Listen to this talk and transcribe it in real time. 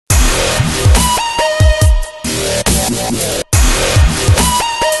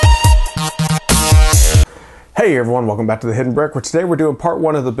Hey everyone, welcome back to the Hidden Brick, where today we're doing part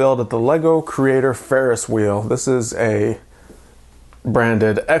one of the build of the Lego Creator Ferris wheel. This is a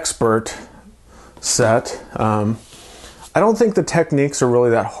branded expert set. I don't think the techniques are really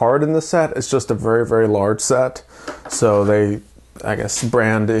that hard in the set. It's just a very, very large set. So they, I guess,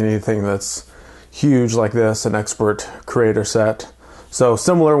 brand anything that's huge like this an expert creator set. So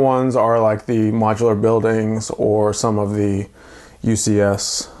similar ones are like the modular buildings or some of the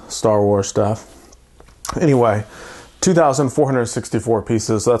UCS Star Wars stuff. Anyway, 2,464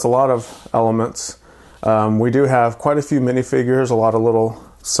 pieces, so that's a lot of elements. We do have quite a few minifigures, a lot of little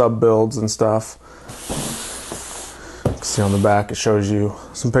sub-builds and stuff. You can see on the back it shows you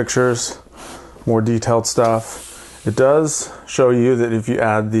some pictures, more detailed stuff. It does show you that if you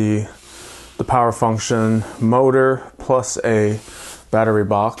add the power function motor plus a battery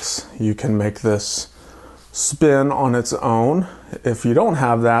box, you can make this spin on its own. If you don't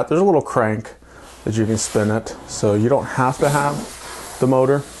have that, there's a little crank that you can spin it, so you don't have to have the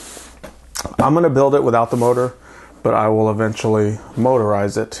motor. I'm going to build it without the motor, but I will eventually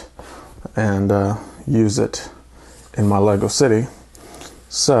motorize it and use it in my Lego City.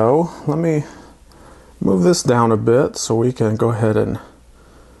 So let me move this down a bit so we can go ahead and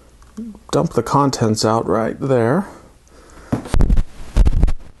dump the contents out right there.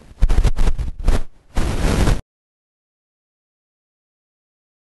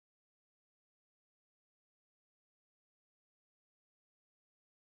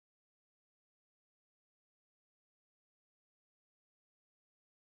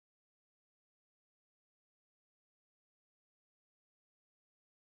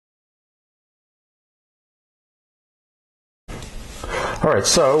 Alright,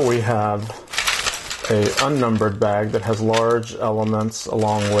 so we have an unnumbered bag that has large elements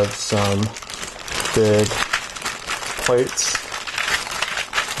along with some big plates.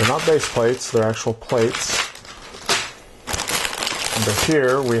 They're not base plates, they're actual plates. Under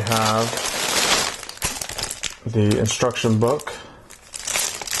here we have the instruction book.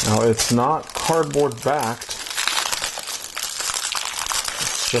 Now it's not cardboard backed,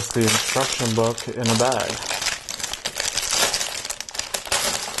 it's just the instruction book in a bag.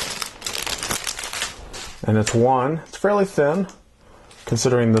 And it's fairly thin,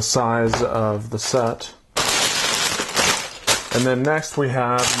 considering the size of the set. And then next we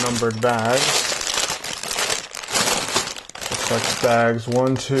have numbered bags. Looks like bags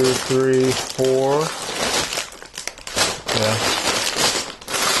 1, 2, 3, 4. Yeah.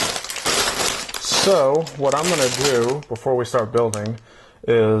 So what I'm going to do before we start building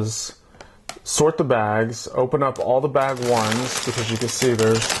is sort the bags, open up all the bag ones, because you can see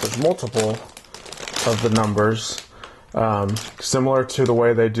there's multiple of the numbers. Similar to the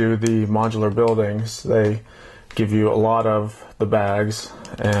way they do the modular buildings, they give you a lot of the bags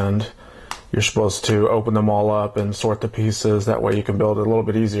and you're supposed to open them all up and sort the pieces. That way you can build it a little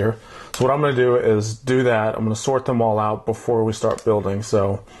bit easier. So what I'm going to do is do that. I'm going to sort them all out before we start building.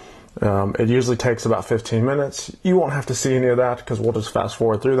 So it usually takes about 15 minutes. You won't have to see any of that because we'll just fast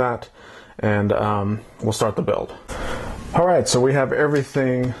forward through that and we'll start the build. Alright, so we have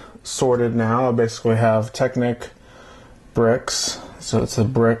everything sorted now. I basically have Technic bricks, so it's a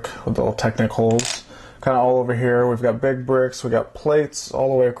brick with little Technic holes kind of all over here. We've got big bricks, we've got plates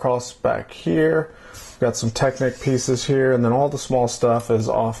all the way across back here, we've got some Technic pieces here, and then all the small stuff is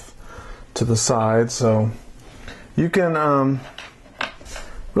off to the side. So you can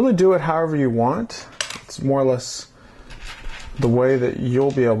really do it however you want. It's more or less the way that you'll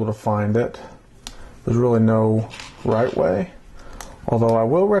be able to find it. There's really no right way. Although I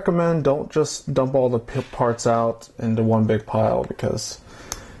will recommend don't just dump all the parts out into one big pile, because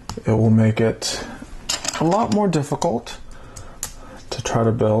it will make it a lot more difficult to try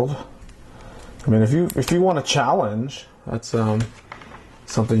to build. I mean, if you want a challenge, that's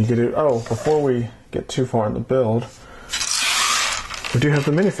something you could do. Oh, before we get too far in the build, we do have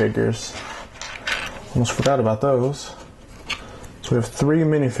the minifigures. Almost forgot about those. So we have 3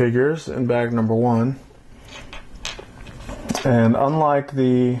 minifigures in bag number 1. And unlike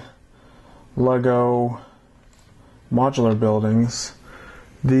the Lego modular buildings,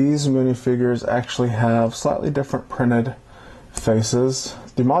 these minifigures actually have slightly different printed faces.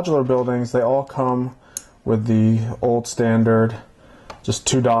 The modular buildings, they all come with the old standard, just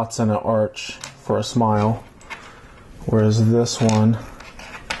 2 dots and an arch for a smile. Whereas this one,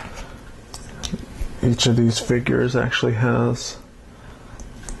 each of these figures actually has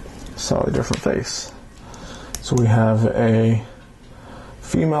a slightly different face. So we have a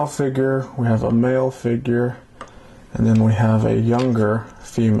female figure, we have a male figure, and then we have a younger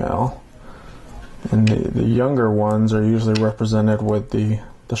female. And the younger ones are usually represented with the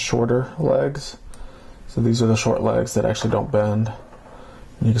shorter legs. So these are the short legs that actually don't bend.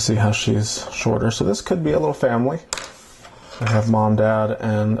 You can see how she's shorter. So this could be a little family. I have mom, dad,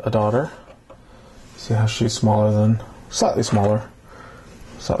 and a daughter. See how she's slightly smaller,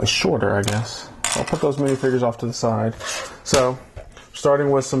 slightly shorter, I guess. I'll put those minifigures off to the side. So, starting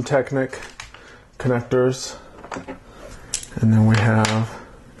with some Technic connectors, and then we have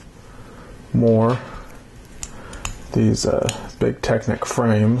more these big Technic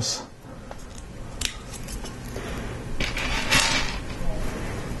frames.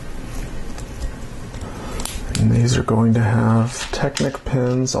 And these are going to have Technic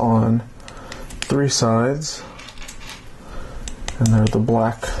pins on 3 sides, and they're the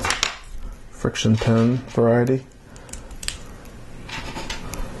black friction pin variety.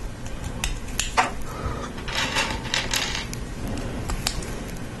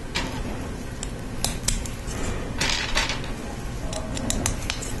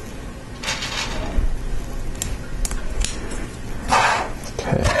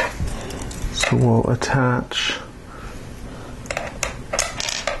 Okay, so we'll attach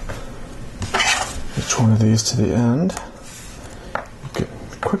each one of these to the end. You can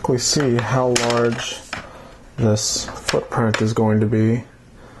quickly see how large this footprint is going to be.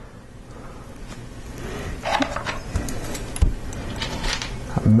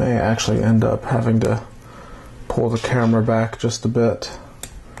 I may actually end up having to pull the camera back just a bit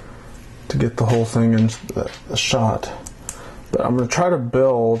to get the whole thing in the shot. But I'm going to try to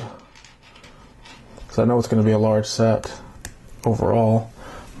build, because I know it's going to be a large set overall.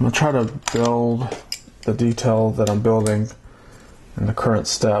 I'm going to try to build the detail that I'm building in the current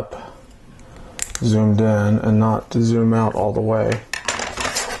step zoomed in and not to zoom out all the way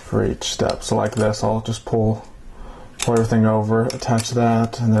for each step. So like this, I'll just pull everything over, attach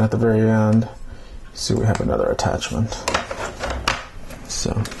that, and then at the very end, see we have another attachment.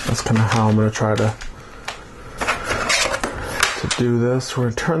 So that's kind of how I'm going to try to do this. We're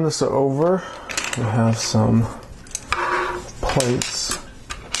going to turn this over. We have some plates.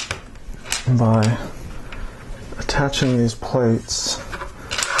 By attaching these plates,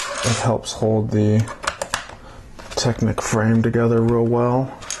 it helps hold the Technic frame together real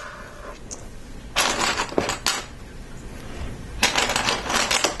well.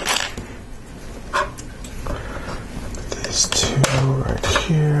 These two right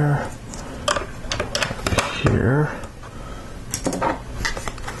here, here.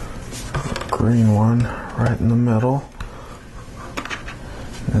 Green one right in the middle,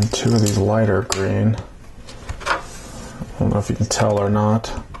 and 2 of these lighter green. I don't know if you can tell or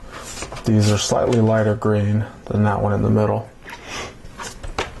not. These are slightly lighter green than that one in the middle.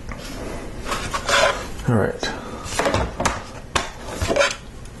 Alright.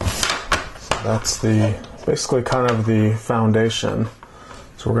 So that's basically kind of the foundation.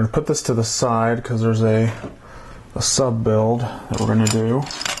 So we're going to put this to the side because there's a sub build that we're going to do.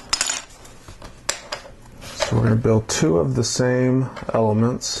 So we're going to build 2 of the same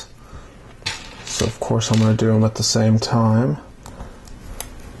elements. So of course I'm going to do them at the same time.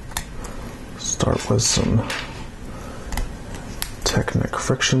 Start with some Technic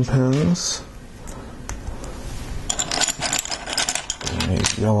friction pins. And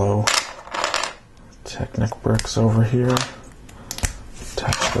these yellow Technic bricks over here.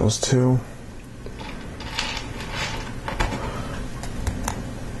 Attach those 2.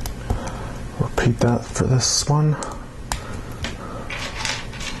 Repeat that for this one.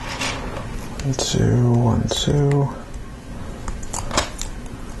 1, 2, 1, 2.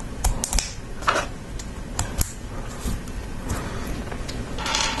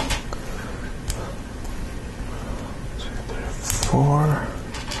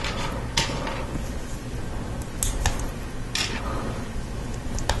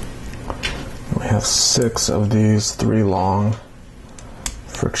 We have 6 of these 3 long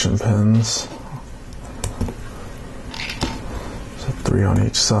friction pins. So 3 on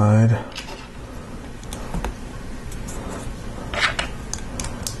each side.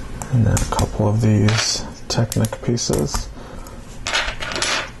 And then a couple of these Technic pieces.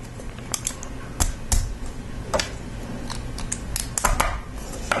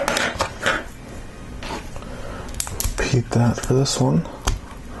 Repeat that for this one.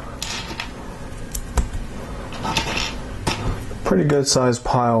 Pretty good sized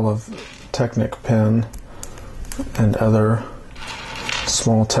pile of Technic pin and other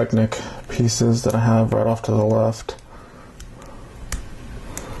small Technic pieces that I have right off to the left.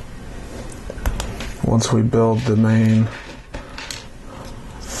 Once we build the main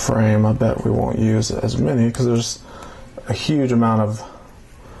frame, I bet we won't use as many because there's a huge amount of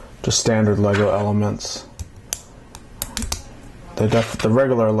just standard Lego elements the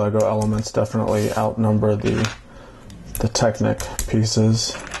regular Lego elements definitely outnumber the Technic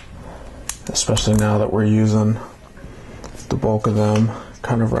pieces, especially now that we're using the bulk of them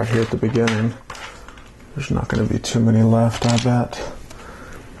kind of right here at the beginning. There's not going to be too many left, I bet.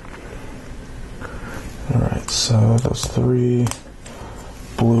 Alright, so those 3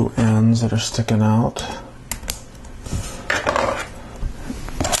 blue ends that are sticking out.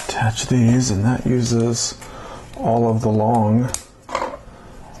 Attach these, and that uses all of the long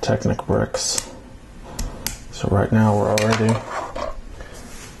Technic bricks. So right now we're already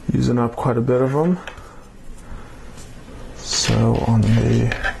using up quite a bit of them. So on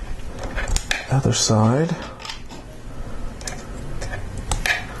the other side,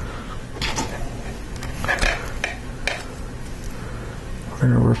 we're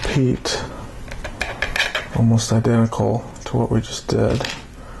going to repeat almost identical to what we just did,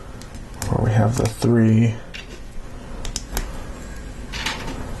 where we have the three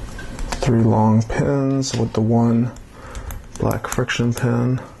long pins with the 1 black friction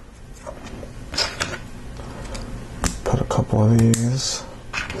pin. Put a couple of these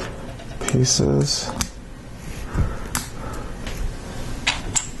pieces,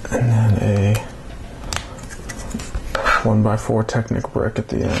 and then a 1x4 Technic brick at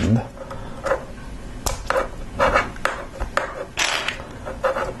the end.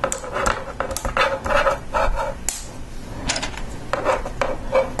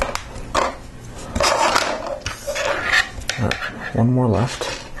 One more left.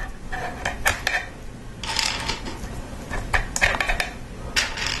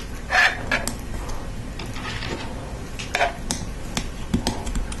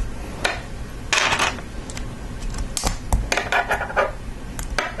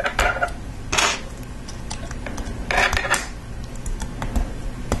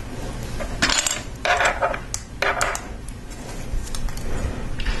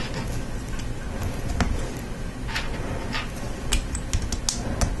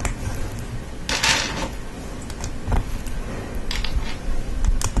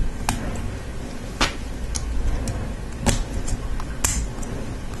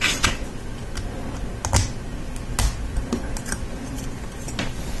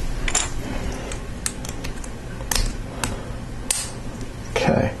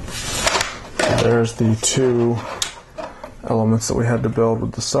 Okay, there's the 2 elements that we had to build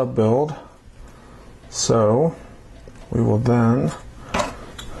with the sub build. So we will then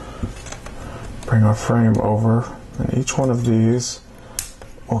bring our frame over, and each one of these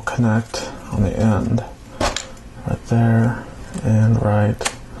will connect on the end, right there and right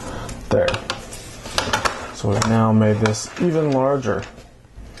there. So we've now made this even larger.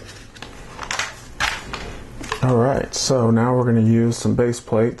 Alright, so now we're going to use some base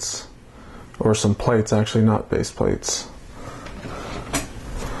plates, or some plates actually, not base plates,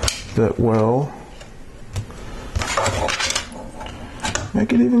 that will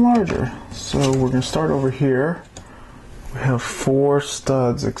make it even larger. So we're going to start over here. We have 4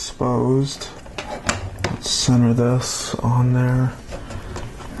 studs exposed. Let's center this on there.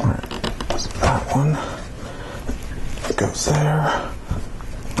 Alright, so that one goes there.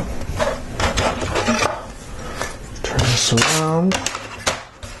 Turn this around.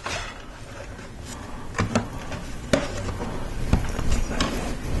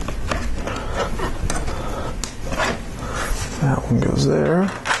 That one goes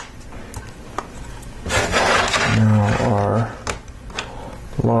there. Now our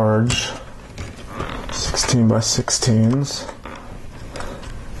large 16 by 16s.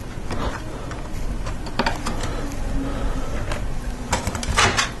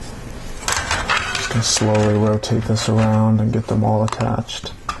 Just going to slowly rotate this around and get them all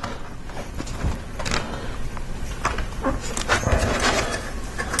attached.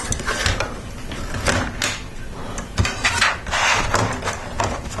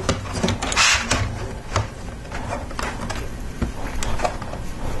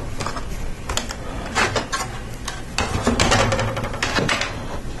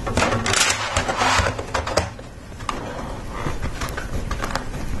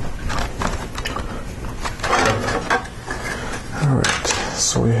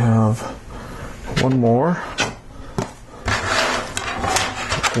 So we have one more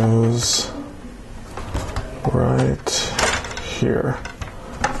that goes right here.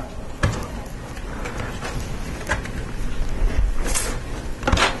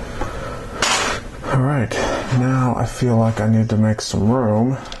 Alright, now I feel like I need to make some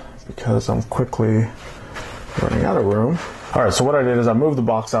room because I'm quickly running out of room. Alright, so what I did is I moved the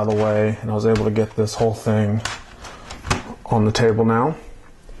box out of the way and I was able to get this whole thing on the table now.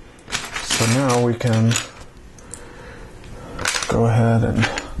 So now we can go ahead and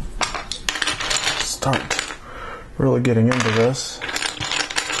start really getting into this.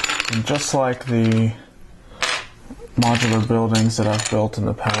 And just like the modular buildings that I've built in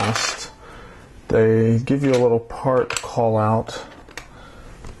the past, they give you a little part call out.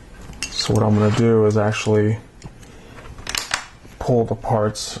 So what I'm going to do is actually pull the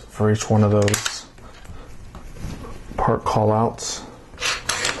parts for each one of those part call outs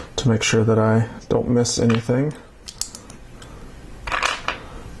to make sure that I don't miss anything.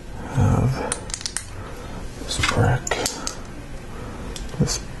 I have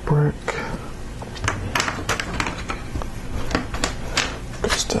this brick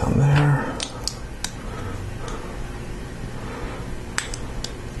goes down there.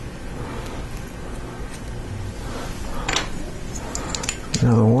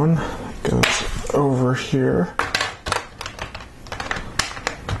 Another one goes over here.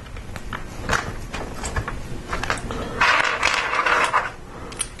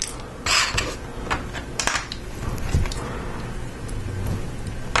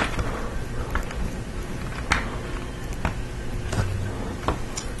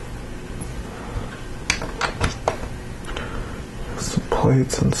 Some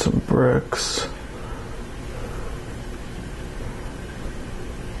plates and some bricks.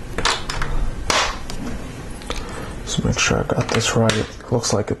 So make sure I got this right. It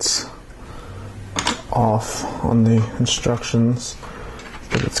looks like it's off on the instructions,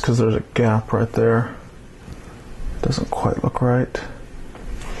 but it's because there's a gap right there. It doesn't quite look right.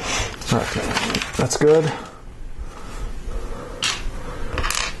 Alright, that's good.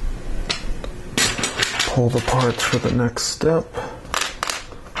 Pull the parts for the next step.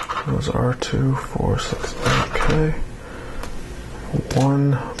 Those are 2, 4, 6, okay.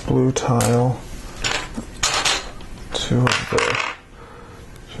 One blue tile. 2 of the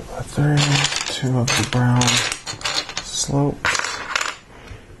 2x3, 2 of the brown slopes,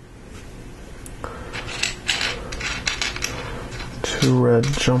 2 red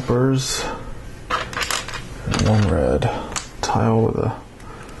jumpers, and 1 red tile with a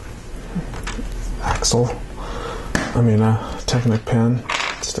Technic pin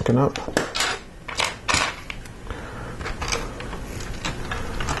sticking up.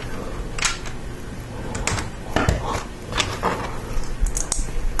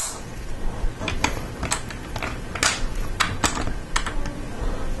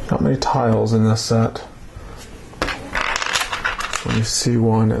 Not many tiles in this set. When you see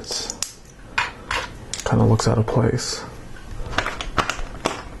one, it's kind of looks out of place.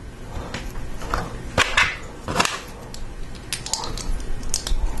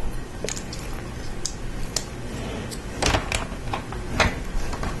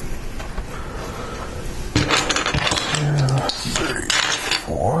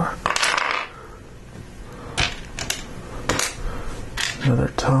 Another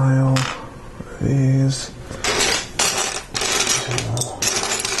tile, these,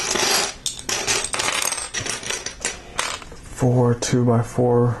 4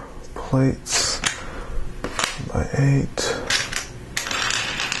 2x4 plates, by 8,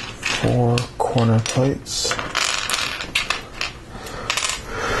 4 corner plates.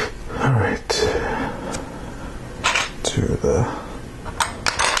 All right, to the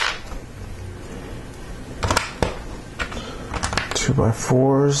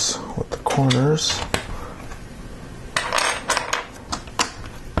 2x4s with the corners.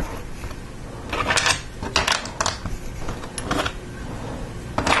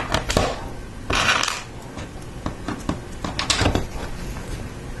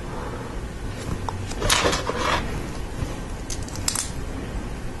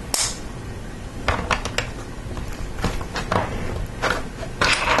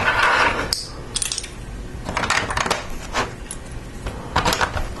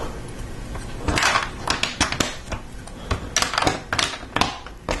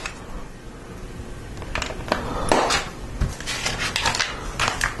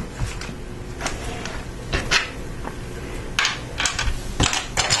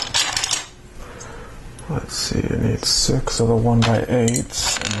 Let's see, you need 6 of the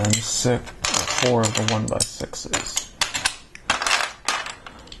 1x8s and then 4 of the 1x6s.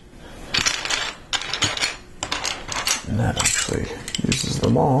 And that actually uses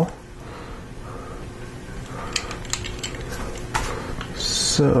them all.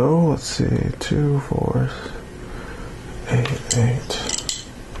 So let's see, 2, 4, 8,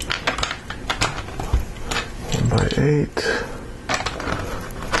 1x8,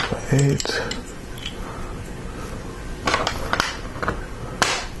 8.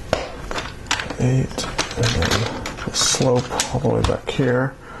 8, and then the slope all the way back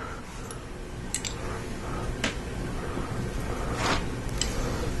here.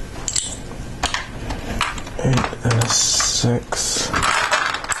 8 and a 6.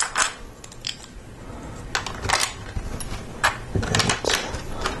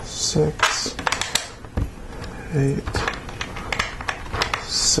 6, 8,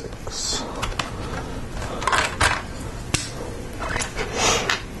 6.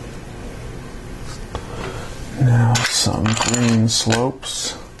 Now some green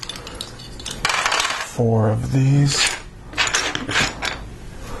slopes. 4 of these.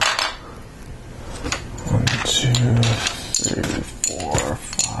 1, 2, 3, 4,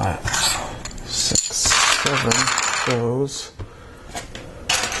 5, 6, 7. Those.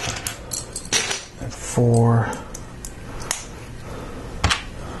 4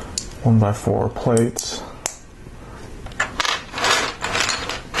 1x4 plates.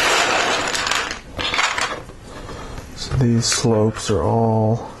 So these slopes are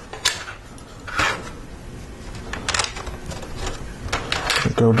all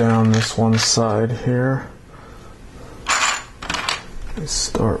go down this one side here. We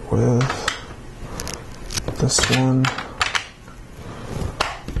start with this one.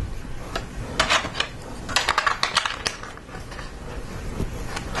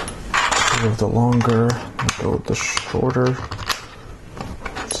 With the longer, go with the shorter. 2,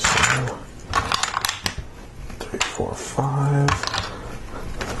 3, 4, 5.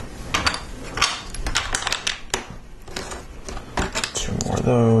 Two more of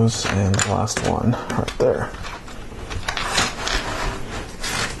those, and the last one right there.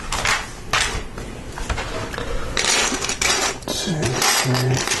 Two,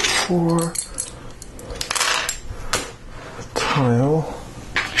 3, 4. A tile.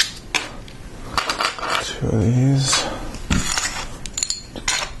 2 of these.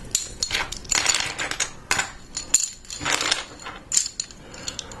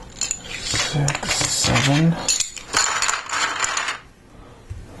 6, 7.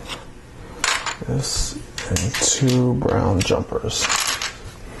 This and 2 brown jumpers.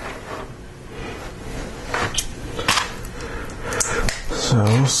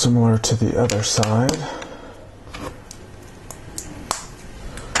 So similar to the other side.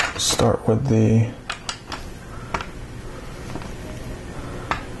 Start with the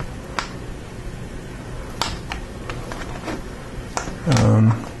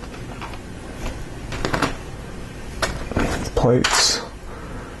plates.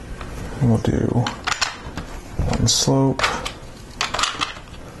 And we'll do 1 slope,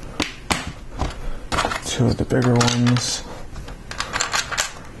 2 of the bigger ones,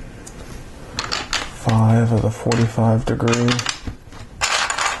 5 of the 45 degree.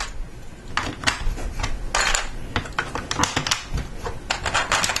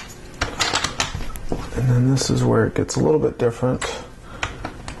 And then this is where it gets a little bit different.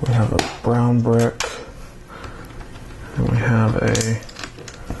 We have a brown brick, and we have a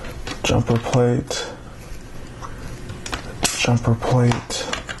jumper plate,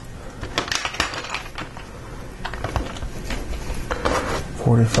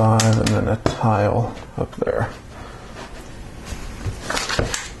 45, and then a tile up there.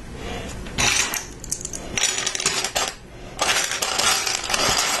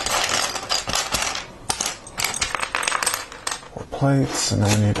 Plates, and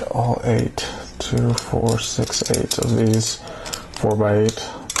I need all 8, 2, 4, 6, 8 of these 4x8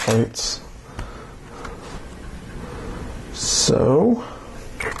 plates. So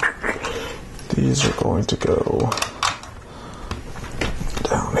these are going to go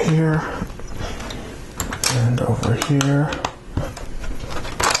down here and over here.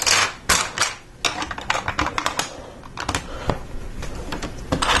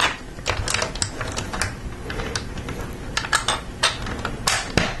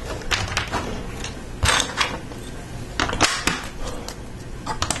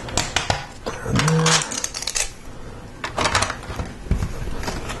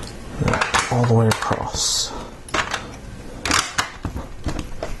 All the way across.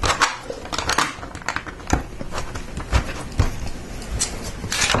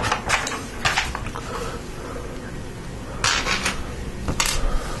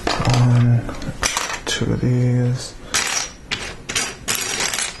 One, 2 of these,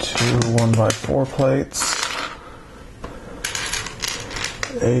 2 1x4 plates,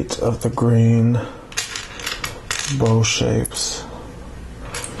 8 of the green bow shapes.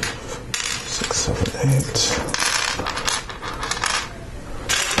 7, 8.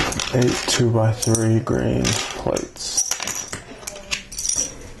 8 2x3 green plates.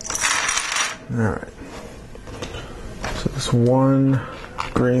 Alright. So this one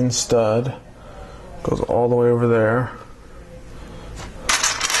green stud goes all the way over there.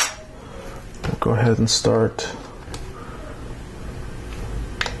 We'll go ahead and start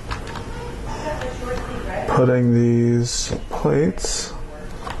putting these plates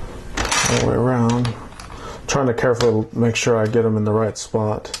all the way around. I'm trying to carefully make sure I get them in the right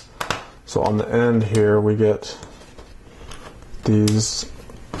spot. So on the end here we get these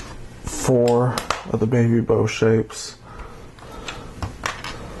 4 of the baby bow shapes.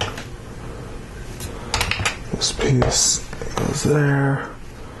 This piece goes there.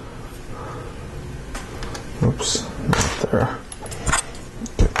 Oops, not there.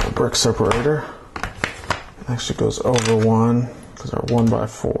 Get the brick separator. It actually goes over one because our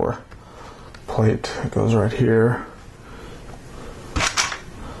 1x4 plate goes right here.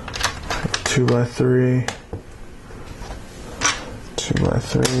 2x3,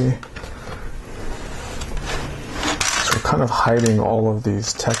 2x3. So we're kind of hiding all of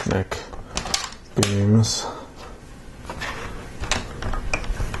these Technic beams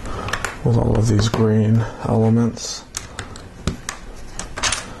with all of these green elements.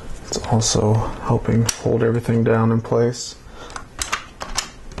 It's also helping hold everything down in place.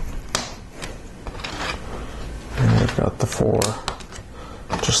 And we've got the 4,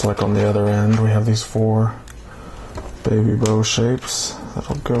 just like on the other end, we have these 4 baby bow shapes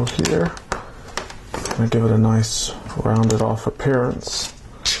that'll go here. Gonna give it a nice rounded off appearance.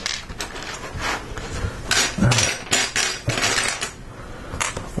 All right.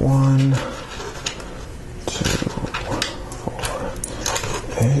 1, 2, 4,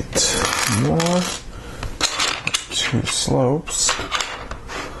 8 more. 2 slopes.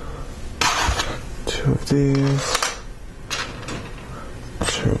 2 of these.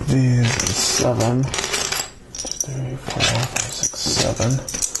 2 of these is 7. 3, 4, 5, 6, 7.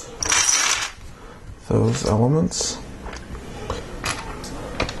 Those elements.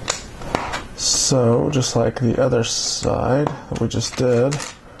 So, just like the other side that we just did,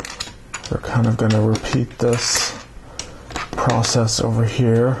 we're kind of going to repeat this process over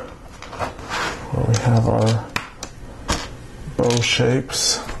here, where we have our bow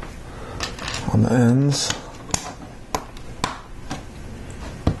shapes on the ends.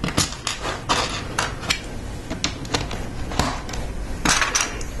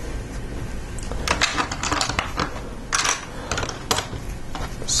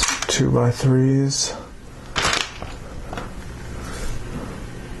 So 2x3s.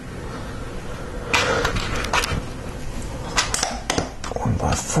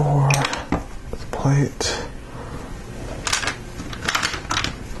 1x4 plate.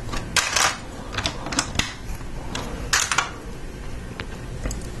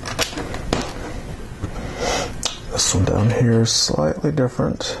 This one down here is slightly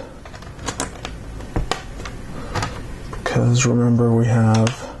different because remember we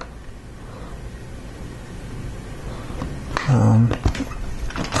have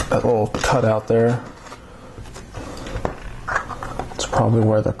that little cutout there. It's probably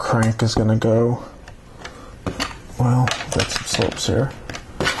where the crank is going to go. Well, we've got some slopes here.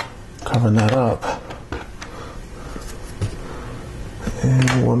 Covering that up.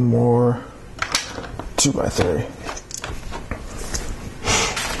 And one more 2x3.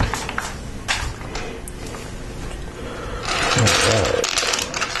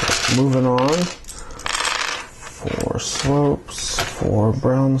 Alright, moving on. 4 slopes, 4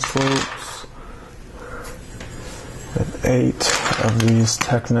 brown slopes, and 8 of these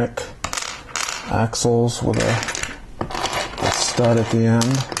Technic axles with a stud at the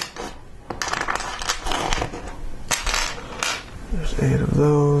end. There's 8 of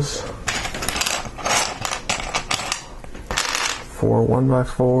those. 4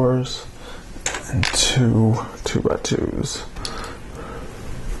 1x4s and 2 2x2s.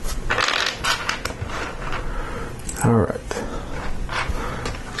 Alright,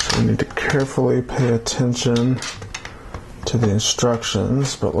 so we need to carefully pay attention to the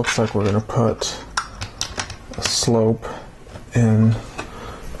instructions, but it looks like we're going to put a slope in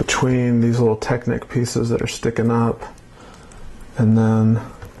between these little Technic pieces that are sticking up, and then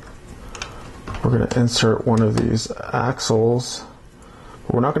we're going to insert one of these axles.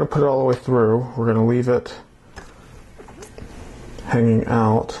 We're not going to put it all the way through, we're going to leave it hanging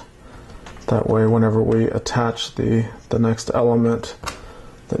out. That way, whenever we attach the next element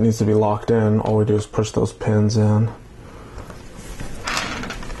that needs to be locked in, all we do is push those pins in.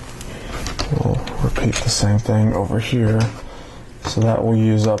 We'll repeat the same thing over here. So that will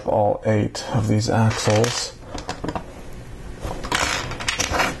use up all 8 of these axles.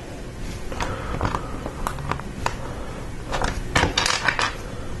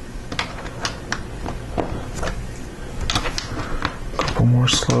 More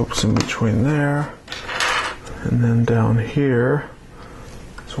slopes in between there, and then down here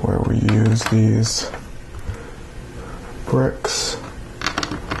is where we use these bricks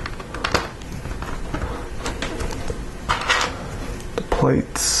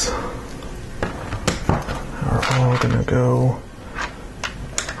plates are all going to go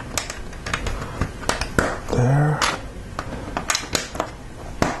there.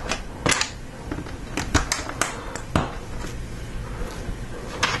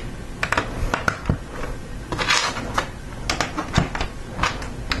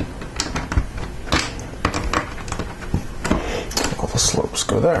 All the slopes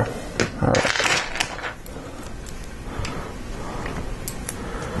go there. All right.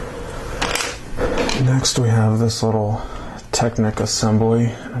 Next we have this little Technic assembly.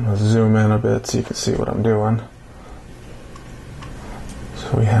 I'm going to zoom in a bit so you can see what I'm doing.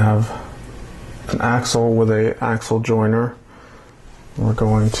 So we have an axle with a axle joiner. We're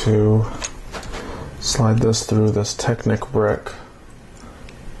going to slide this through this Technic brick.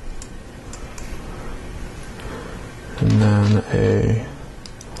 And then a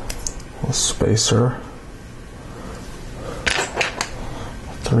little spacer.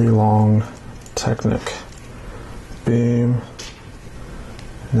 3 long Technic beam,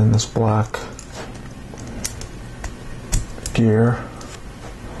 and then this black gear.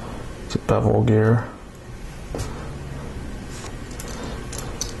 It's a bevel gear.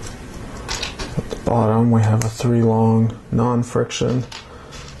 At the bottom we have a 3 long non-friction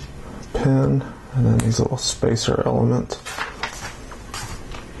pin, and then these little spacer elements.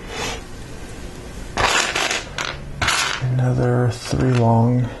 Another 3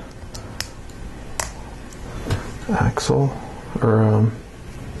 long axle, or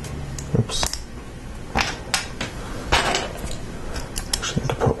oops. Actually need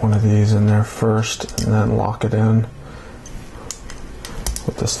to put one of these in there first and then lock it in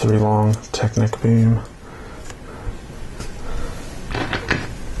with this 3 long Technic beam.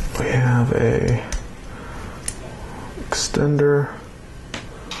 We have a extender.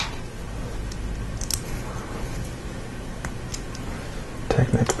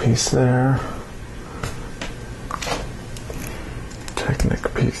 Technic piece there.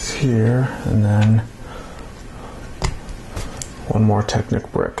 Technic piece here, and then one more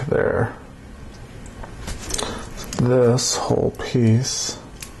Technic brick there. This whole piece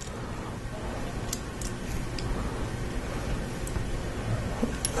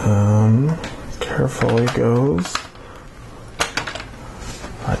carefully goes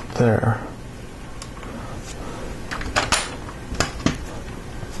right there.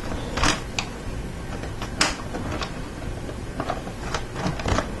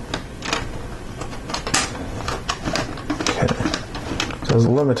 There's a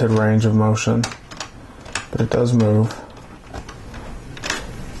limited range of motion, but it does move.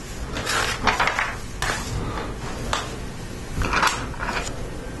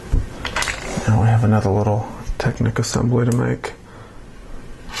 Now we have another little Technic assembly to make.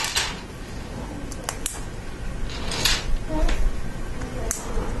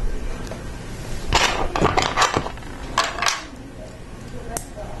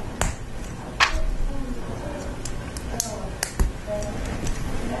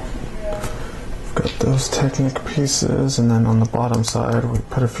 Those Technic pieces, and then on the bottom side we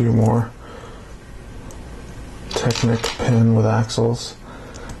put a few more Technic pin with axles.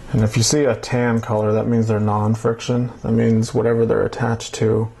 And if you see a tan color, that means they're non-friction. That means whatever they're attached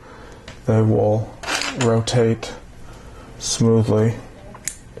to, they will rotate smoothly.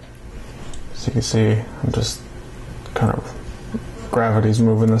 So you can see I'm just kind of, gravity's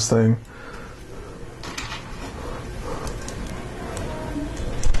moving this thing.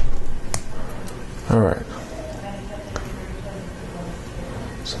 Alright,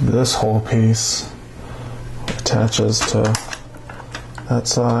 so this whole piece attaches to that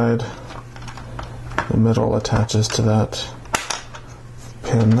side, the middle attaches to that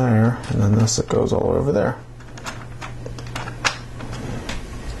pin there, and then this, it goes all over there.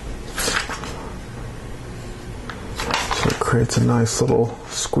 So it creates a nice little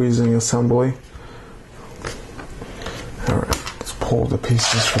squeezing assembly. Alright, let's pull the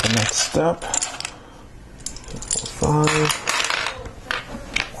pieces for the next step. 5,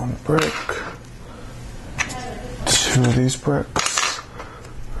 1 brick, 2 of these bricks,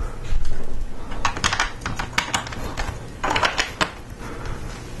 a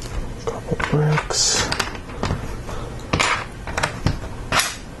couple bricks,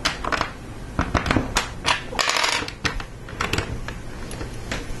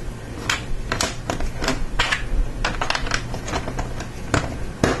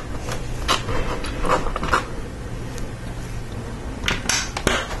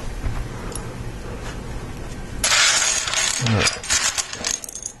 Alright.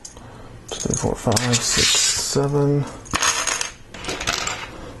 2, 4, 5, 6, 7.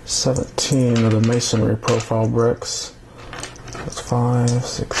 17 of the masonry profile bricks. That's 5,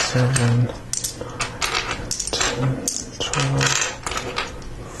 6, 7, 10, 12,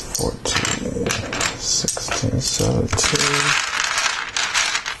 14, 16, 17.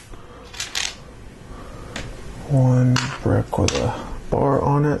 One brick with a bar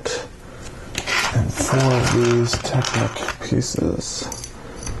on it, and 4 of these Technic pieces.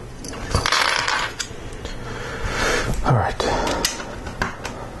 Alright,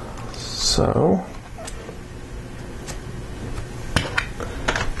 so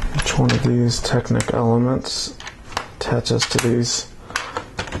each one of these Technic elements attaches to these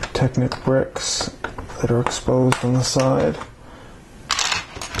Technic bricks that are exposed on the side.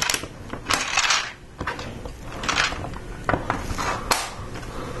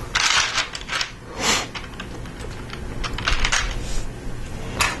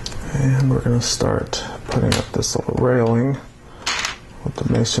 And we're going to start putting up this little railing with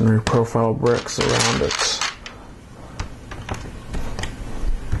the masonry profile bricks around it.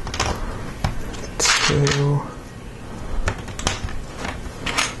 2,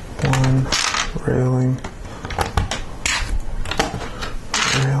 1, railing,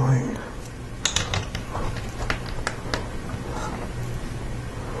 railing.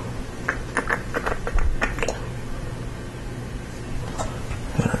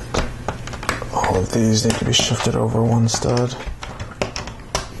 All of these need to be shifted over one stud.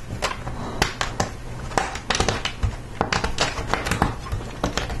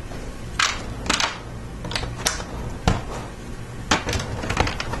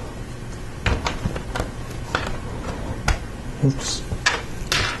 Oops.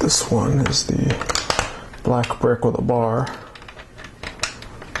 This one is the black brick with a bar.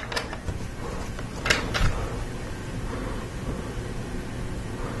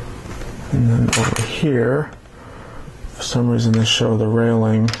 And then over here, for some reason they show the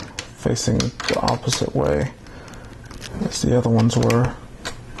railing facing the opposite way as the other ones were.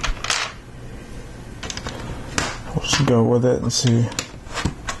 We'll just go with it and see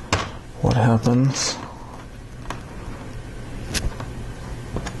what happens.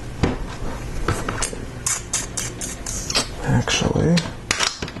 Actually, it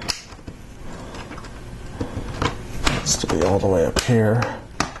needs to be all the way up here.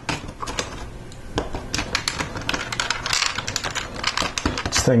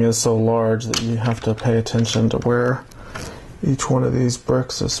 This thing is so large that you have to pay attention to where each one of these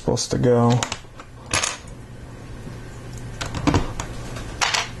bricks is supposed to go.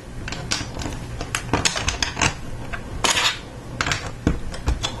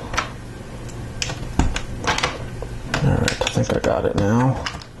 Alright, I think I got it now.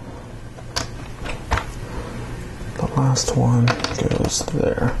 The last one goes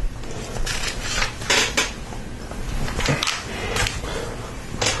there.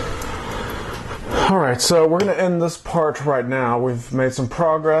 Alright, so we're going to end this part right now. We've made some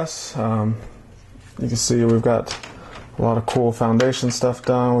progress. You can see we've got a lot of cool foundation stuff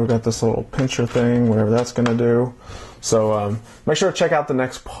done. We've got this little pincher thing, whatever that's going to do. So make sure to check out the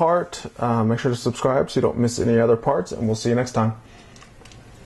next part. Make sure to subscribe so you don't miss any other parts, and we'll see you next time.